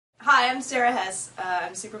Hi, I'm Sara Hess.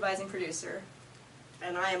 I'm supervising producer.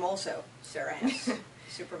 And I am also Sara Hess,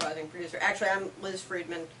 supervising producer. Actually, I'm Liz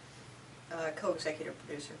Friedman, co-executive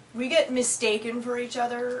producer. We get mistaken for each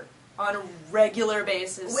other on a regular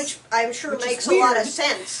basis. Which I'm sure makes a lot of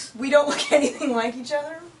sense. We don't look anything like each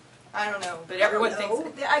other. I don't know, but everyone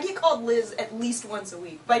thinks... I get called Liz at least once a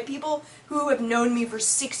week by people who have known me for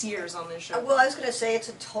 6 years on this show. Well, I was going to say it's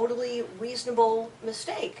a totally reasonable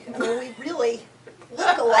mistake. I mean, we really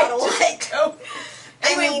look a lot alike.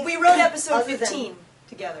 Anyway, we wrote episode 15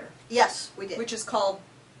 together. Yes, we did. Which is called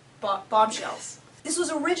Bombshells. This was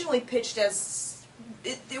originally pitched as...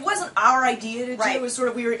 It wasn't our idea to do. It was sort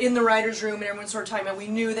of, we were in the writer's room and everyone sort of talking about, we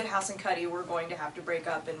knew that Hess and Cuddy were going to have to break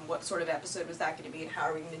up and what sort of episode was that going to be and how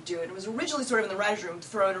are we going to do it. It was originally sort of in the writer's room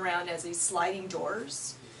thrown around as a sliding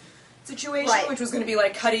doors situation, which was going to be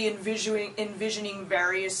like Cuddy envisioning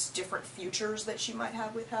various different futures that she might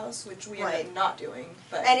have with Hess, which we ended up not doing.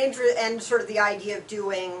 But. And sort of the idea of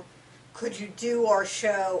doing, could you do our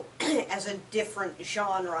show as a different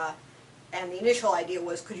genre? And the initial idea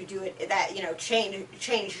was, could you do it that, you know, change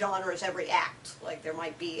genres every act? Like, there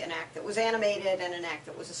might be an act that was animated, and an act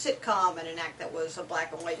that was a sitcom, and an act that was a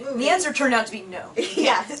black and white movie. And the answer turned out to be no.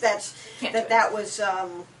 Yeah, that was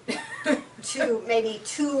maybe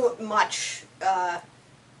too much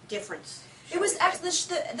difference. It was actually,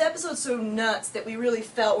 the episode's so nuts that we really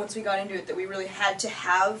felt, once we got into it, that we really had to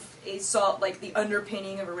have the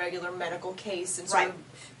underpinning of a regular medical case and sort of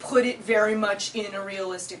put it very much in a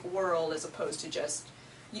realistic world as opposed to just,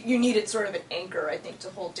 you needed sort of an anchor, I think, to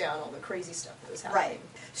hold down all the crazy stuff that was happening. Right.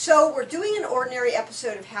 So we're doing an ordinary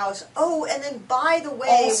episode of House. Oh, and then by the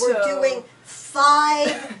way, we're doing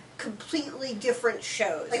 5 completely different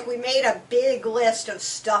shows. Like, we made a big list of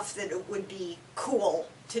stuff that it would be cool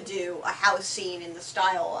to do a house scene in the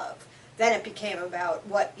style of. Then it became about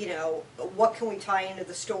what can we tie into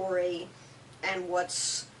the story, and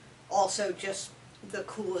what's also just the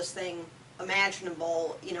coolest thing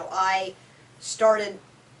imaginable. You know, I started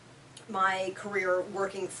my career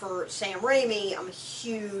working for Sam Raimi. I'm a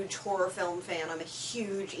huge horror film fan. I'm a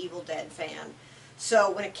huge Evil Dead fan. So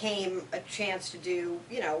when it came a chance to do,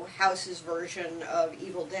 you know, House's version of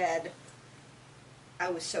Evil Dead,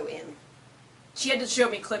 I was so in. She had to show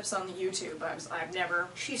me clips on the YouTube. I've never...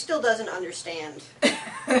 She still doesn't understand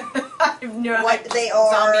what they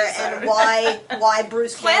are and why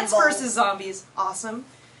Bruce Campbell... Plants vs. Zombies. Awesome.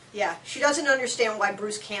 Yeah. She doesn't understand why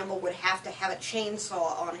Bruce Campbell would have to have a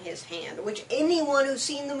chainsaw on his hand, which anyone who's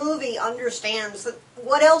seen the movie understands that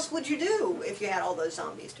what else would you do if you had all those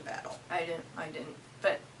zombies to battle? I didn't.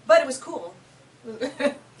 But it was cool.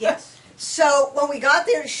 Yes. So when we got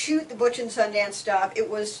there to shoot the Butch and Sundance stuff, it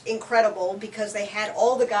was incredible because they had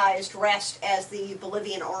all the guys dressed as the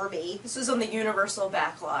Bolivian army. This was on the Universal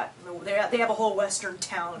backlot. They have a whole western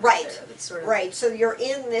town. Right. There that's sort of... Right. So you're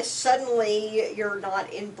in this, suddenly you're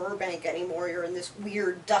not in Burbank anymore. You're in this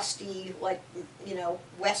weird, dusty, like, you know,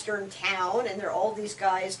 western town, and there are all these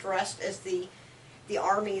guys dressed as the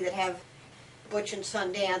army that have Butch and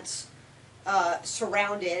Sundance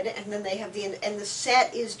surrounded, and then they have the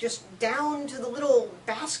set is just down to the little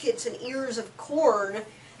baskets and ears of corn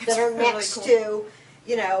that are next to,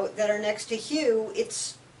 you know, that are next to Hugh.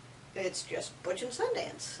 It's just Butch and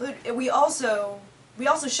Sundance. But we also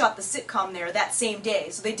shot the sitcom there that same day,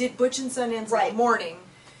 so they did Butch and Sundance in the morning,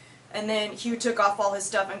 and then Hugh took off all his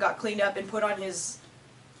stuff and got cleaned up and put on his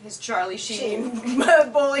Charlie Sheen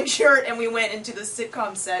bowling shirt, and we went into the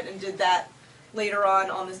sitcom set and did that later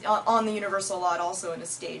on the Universal lot, also in a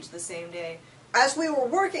stage the same day. As we were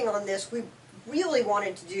working on this, we really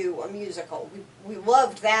wanted to do a musical. We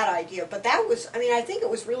loved that idea, but that was, I mean, I think it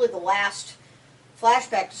was really the last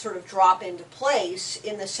flashback to sort of drop into place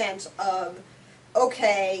in the sense of,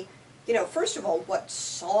 okay, you know, first of all, what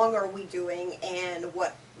song are we doing and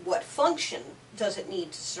what function does it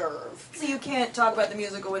need to serve? So you can't talk about the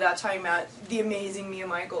musical without talking about the amazing Mia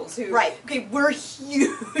Michaels, who, okay, we're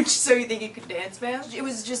huge, so you think you could dance, man? It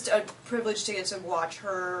was just a privilege to get to watch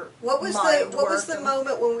her. What was the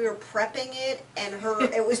moment when we were prepping it, and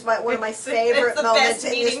it was one of my favorite moments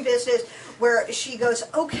in this business, where she goes,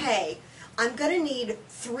 okay, I'm going to need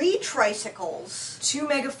 3 tricycles, 2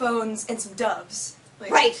 megaphones, and some doves.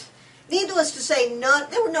 Right. Needless to say,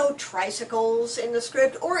 there were no tricycles in the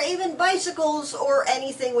script, or even bicycles, or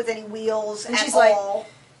anything with any wheels and she's all. Like,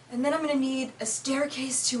 and then I'm going to need a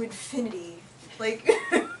staircase to infinity. Like,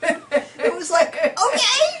 it was like,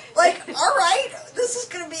 okay, like, all right, this is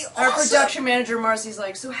going to be awesome. Our production manager, Marcy's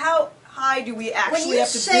like, so how high do we actually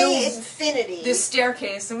have to build infinity, this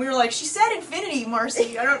staircase? And we were like, she said infinity,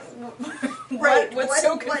 Marcy. I don't... What's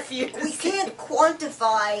so confused? We can't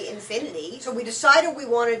quantify infinity, so we decided we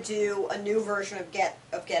want to do a new version of Get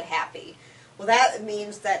Happy. Well, that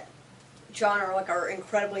means that John, our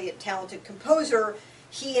incredibly talented composer,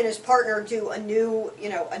 he and his partner do a new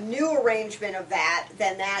arrangement of that.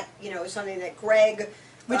 Then that, is something that Greg,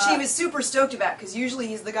 which he was super stoked about, because usually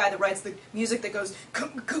he's the guy that writes the music that goes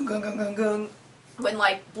gung, gung, gung, gung, gung, gung, when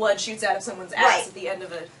blood shoots out of someone's ass at the end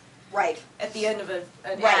of an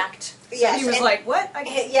act. So yes, he was like, what?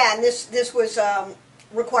 Yeah, and this was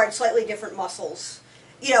required slightly different muscles.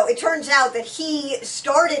 It turns out that he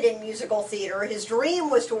started in musical theater. His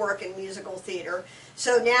dream was to work in musical theater.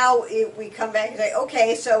 So now we come back and say,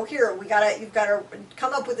 okay, so here you've got to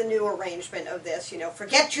come up with a new arrangement of this.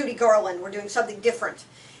 Forget Judy Garland. We're doing something different,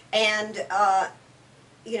 and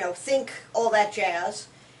think all that jazz.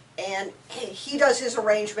 And he does his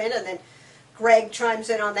arrangement, and then Greg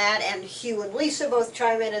chimes in on that, and Hugh and Lisa both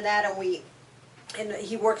chime in on that, and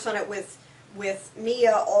he works on it with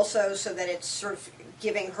Mia also, so that it's sort of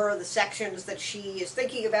giving her the sections that she is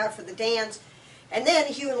thinking about for the dance. And then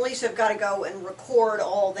Hugh and Lisa have got to go and record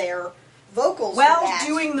all their vocals while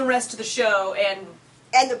doing the rest of the show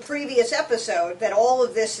and the previous episode, that all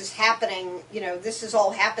of this is happening, this is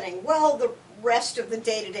all happening while the rest of the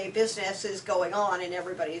day-to-day business is going on in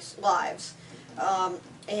everybody's lives.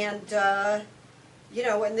 And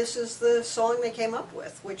this is the song they came up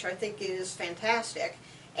with, which I think is fantastic.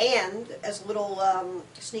 And as a little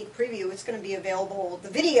sneak preview, it's going to be available, the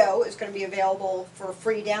video is going to be available for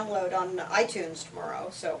free download on iTunes tomorrow,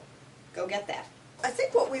 so go get that. I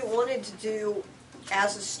think what we wanted to do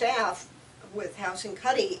as a staff with House and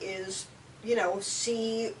Cuddy is,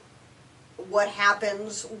 see what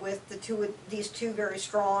happens with these two very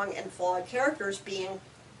strong and flawed characters being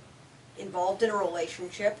involved in a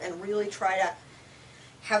relationship, and really try to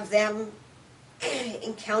have them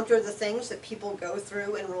encounter the things that people go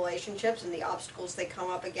through in relationships and the obstacles they come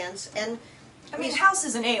up against. And I mean, House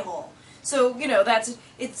is an a-hole, so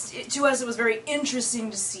to us it was very interesting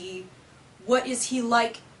to see what is he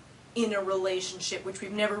like in a relationship, which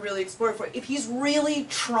we've never really explored before. If he's really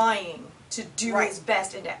trying to do his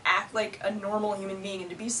best and to act like a normal human being and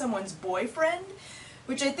to be someone's boyfriend,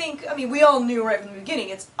 which I think, we all knew right from the beginning,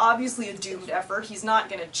 it's obviously a doomed effort. He's not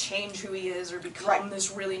going to change who he is or become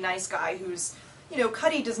this really nice guy who's,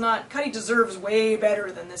 Cuddy deserves way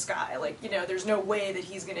better than this guy. There's no way that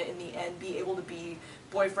he's going to, in the end, be able to be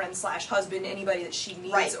boyfriend / husband, anybody that she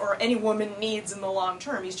needs or any woman needs in the long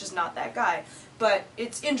term. He's just not that guy. But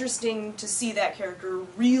it's interesting to see that character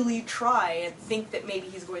really try and think that maybe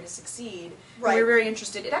he's going to succeed. Right. We were very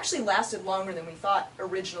interested. It actually lasted longer than we thought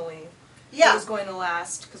originally. Yeah. It was going to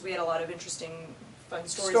last, because we had a lot of interesting, fun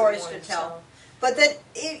stories to tell. So. But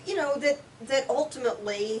that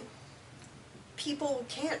ultimately people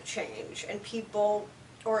can't change, and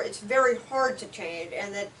or it's very hard to change,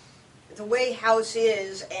 and that the way House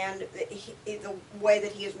is and the way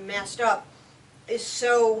that he is messed up is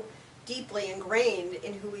so deeply ingrained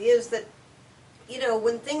in who he is that,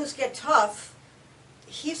 when things get tough,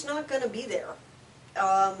 he's not going to be there.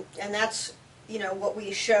 And that's, what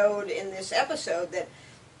we showed in this episode,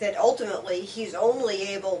 that ultimately he's only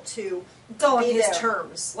able to be on his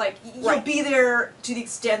terms. He'll be there to the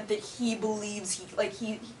extent that he believes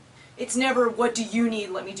it's never, what do you need,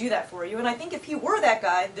 let me do that for you. And I think if he were that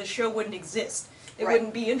guy, the show wouldn't exist. It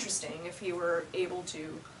wouldn't be interesting if he were able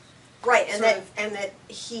to. Right, and that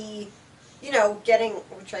he, getting,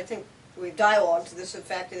 which I think we've dialogued to this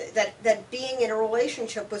effect, that being in a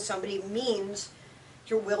relationship with somebody means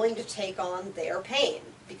you're willing to take on their pain,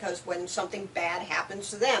 because when something bad happens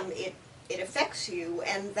to them, it affects you,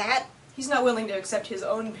 and that... He's not willing to accept his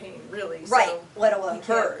own pain, really. Right, let alone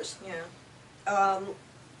hers. Yeah.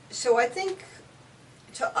 So I think,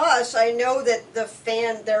 to us, I know that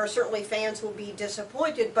there are certainly fans who will be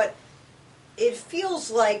disappointed, but it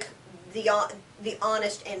feels like the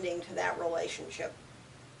honest ending to that relationship.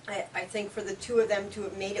 I think for the two of them to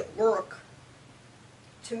have made it work,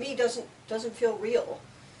 to me, doesn't feel real.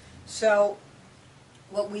 So,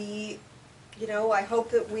 what we, I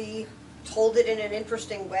hope that we told it in an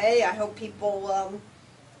interesting way. I hope people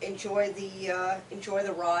enjoy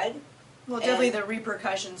the ride. Well, definitely the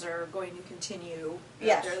repercussions are going to continue.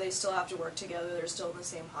 Yes. They still have to work together. They're still in the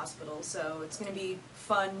same hospital. So it's going to be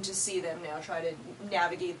fun to see them now try to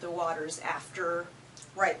navigate the waters after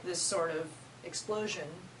this sort of explosion.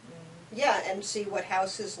 Yeah, and see what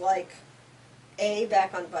House is like, A,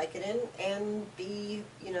 back on Vicodin, and B,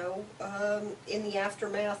 in the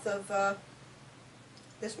aftermath of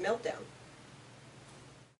this meltdown.